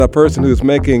A person who's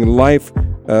making life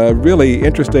really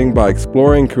interesting by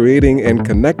exploring, creating, and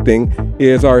connecting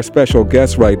is our special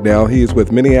guest right now. He's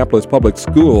with Minneapolis Public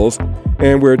Schools,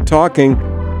 and we're talking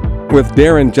with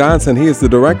Daren Johnson. He is the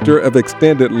Director of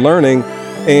Extended Learning.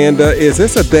 And is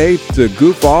this a day to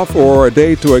goof off or a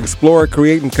day to explore,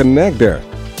 create, and connect, Daren?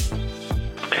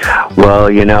 Well,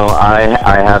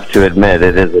 I have to admit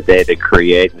it is a day to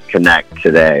create and connect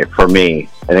today for me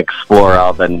and explore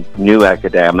all the new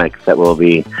academics that we'll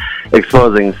be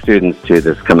exposing students to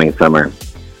this coming summer.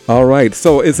 All right.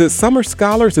 So is it Summer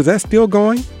Scholars? Is that still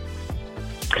going?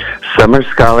 Summer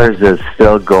Scholars is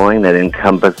still going. That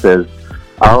encompasses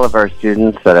all of our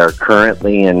students that are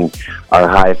currently in our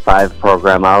High Five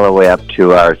program all the way up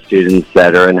to our students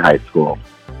that are in high school.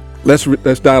 Let's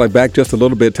dial it back just a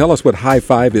little bit. Tell us what High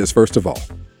Five is, first of all.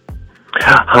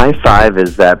 High Five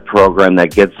is that program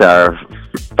that gets our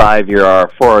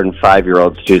 4 and 5 year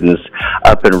old students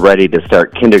up and ready to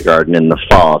start kindergarten in the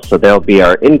fall. So they'll be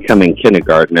our incoming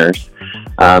kindergartners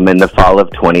in the fall of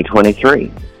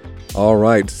 2023. All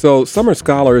right. So Summer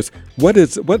Scholars,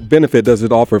 what benefit does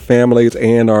it offer families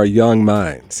and our young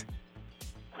minds?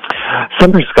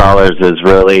 Summer Scholars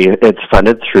it's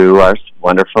funded through our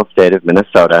wonderful state of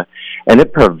Minnesota, and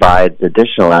it provides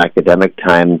additional academic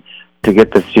time to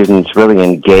get the students really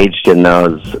engaged in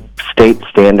those state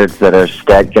standards that are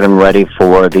set, get them ready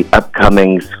for the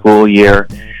upcoming school year,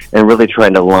 and really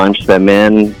trying to launch them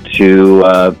in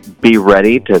to be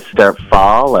ready to start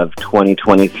fall of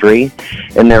 2023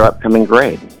 in their upcoming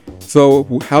grade.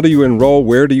 So how do you enroll?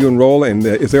 Where do you enroll? And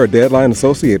is there a deadline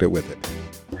associated with it?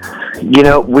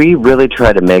 We really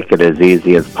try to make it as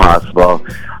easy as possible.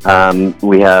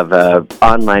 We have an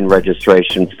online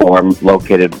registration form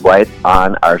located right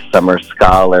on our Summer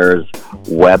Scholars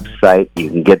website. You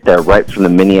can get there right from the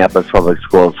Minneapolis Public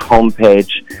Schools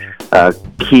homepage.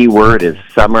 Keyword is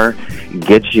summer.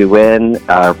 Get you in.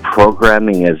 Our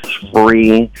programming is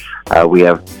free. We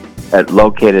have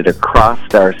located across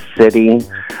our city,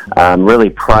 really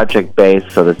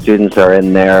project-based, so the students are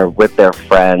in there with their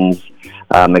friends,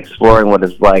 exploring what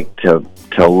it's like to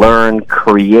learn,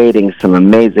 creating some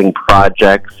amazing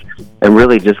projects, and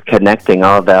really just connecting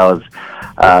all those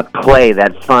play,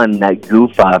 that fun, that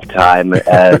goof-off time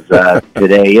as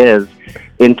today is,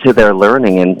 into their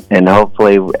learning. And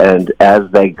hopefully, and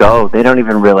as they go, they don't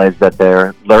even realize that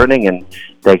they're learning, and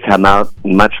they come out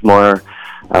much more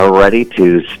ready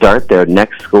to start their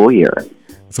next school year.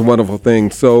 It's a wonderful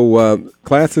thing. So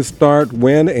classes start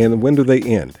when, and when do they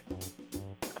end?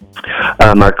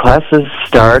 Our classes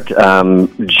start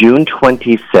June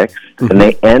 26th, and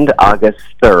they end August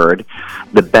 3rd.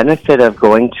 The benefit of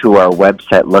going to our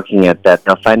website, looking at that,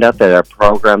 they'll find out that our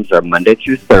programs are Monday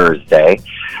through Thursday.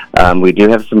 We do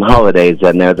have some holidays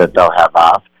in there that they'll have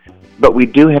off. But we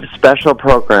do have special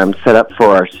programs set up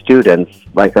for our students,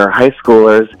 like our high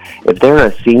schoolers. If they're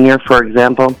a senior, for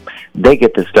example, they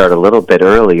get to start a little bit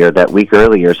earlier, that week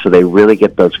earlier, so they really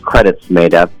get those credits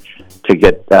made up to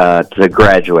get to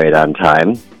graduate on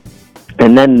time.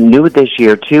 And then new this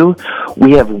year, too,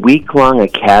 we have week-long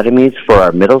academies for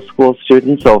our middle school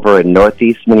students over in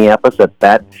Northeast Minneapolis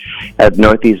at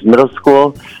Northeast Middle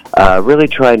School, really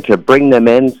trying to bring them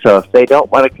in. So if they don't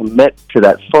want to commit to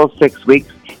that full 6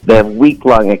 weeks, they have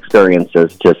week-long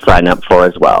experiences to sign up for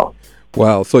as well.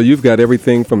 Wow. So you've got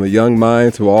everything from the young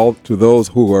minds to those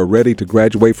who are ready to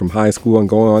graduate from high school and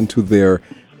go on to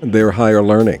their higher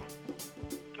learning.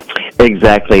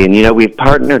 Exactly. And, we've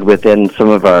partnered within some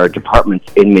of our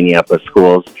departments in Minneapolis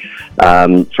schools.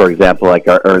 For example, like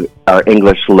our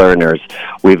English learners.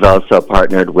 We've also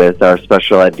partnered with our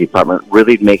special ed department,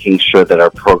 really making sure that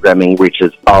our programming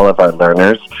reaches all of our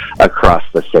learners across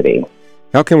the city.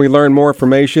 How can we learn more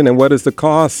information, and what is the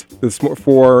cost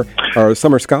for our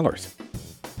Summer Scholars?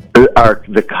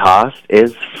 The cost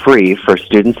is free for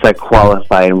students that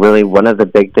qualify, and really one of the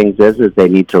big things is they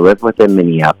need to live within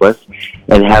Minneapolis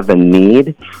and have a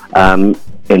need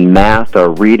in math or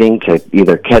reading to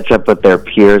either catch up with their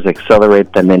peers,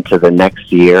 accelerate them into the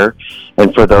next year.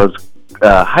 And for those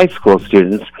high school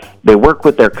students, they work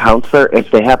with their counselor.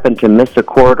 If they happen to miss a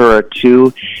quarter or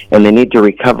two and they need to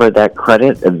recover that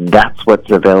credit, that's what's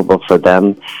available for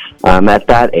them at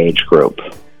that age group.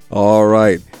 All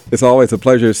right. It's always a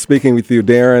pleasure speaking with you,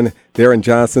 Daren. Daren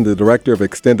Johnson, the Director of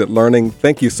Extended Learning.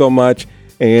 Thank you so much.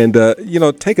 And,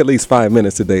 take at least 5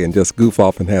 minutes a day and just goof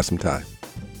off and have some time.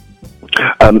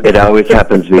 It always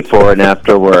happens before and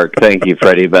after work. Thank you,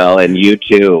 Freddie Bell, and you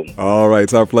too. All right.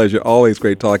 It's our pleasure. Always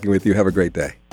great talking with you. Have a great day.